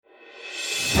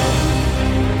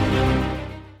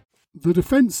The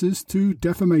defences to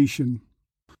defamation.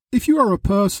 If you are a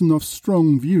person of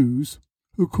strong views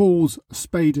who calls a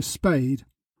spade,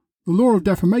 the law of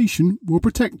defamation will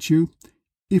protect you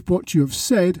if what you have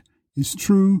said is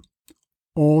true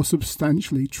or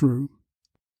substantially true.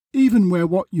 Even where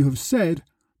what you have said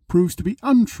proves to be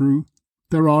untrue,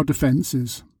 there are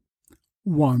defences.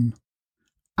 1.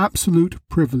 Absolute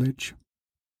privilege.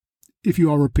 If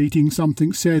you are repeating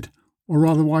something said or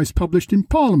otherwise published in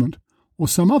Parliament or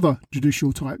some other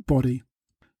judicial type body.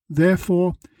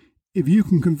 Therefore, if you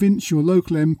can convince your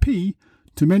local MP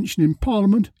to mention in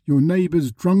Parliament your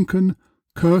neighbour's drunken,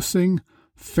 cursing,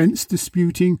 fence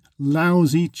disputing,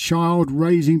 lousy,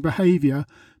 child-raising behaviour,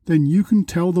 then you can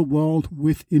tell the world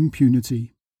with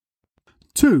impunity.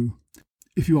 2.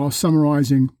 If you are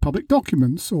summarising public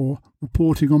documents or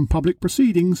reporting on public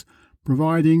proceedings,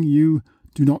 providing you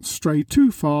do not stray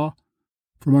too far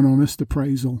from an honest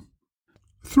appraisal.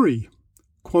 3.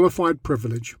 Qualified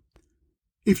privilege.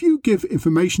 If you give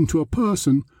information to a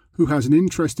person who has an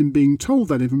interest in being told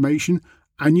that information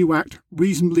and you act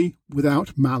reasonably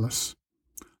without malice.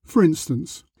 For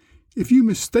instance, if you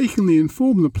mistakenly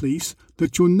inform the police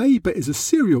that your neighbour is a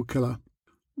serial killer,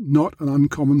 not an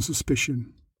uncommon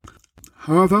suspicion.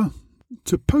 However,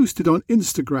 to post it on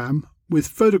Instagram with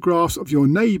photographs of your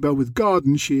neighbour with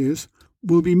garden shears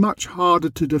will be much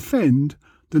harder to defend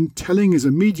than telling his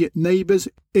immediate neighbours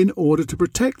in order to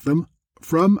protect them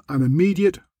from an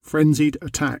immediate frenzied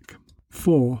attack.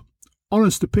 4.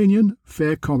 Honest opinion,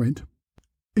 fair comment.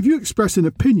 If you express an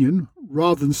opinion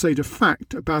rather than state a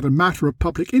fact about a matter of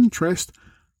public interest,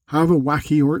 however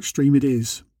wacky or extreme it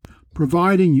is,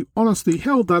 providing you honestly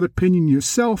held that opinion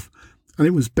yourself and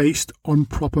it was based on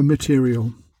proper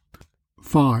material.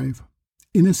 5.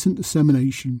 Innocent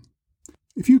dissemination.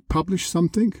 If you publish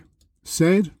something,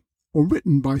 said or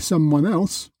written by someone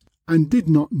else, and did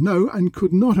not know and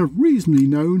could not have reasonably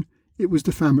known it was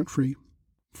defamatory,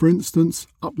 for instance,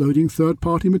 uploading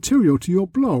third-party material to your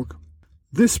blog.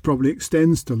 This probably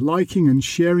extends to liking and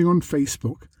sharing on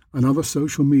Facebook and other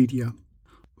social media.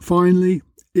 Finally,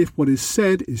 if what is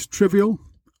said is trivial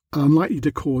and unlikely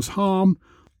to cause harm,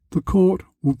 the court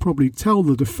will probably tell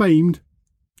the defamed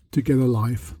to get a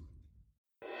life.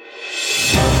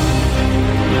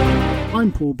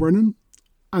 I'm Paul Brennan,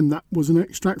 and that was an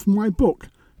extract from my book,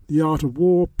 The Art of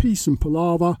War, Peace and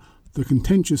Palaver, The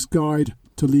Contentious Guide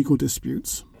to Legal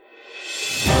Disputes.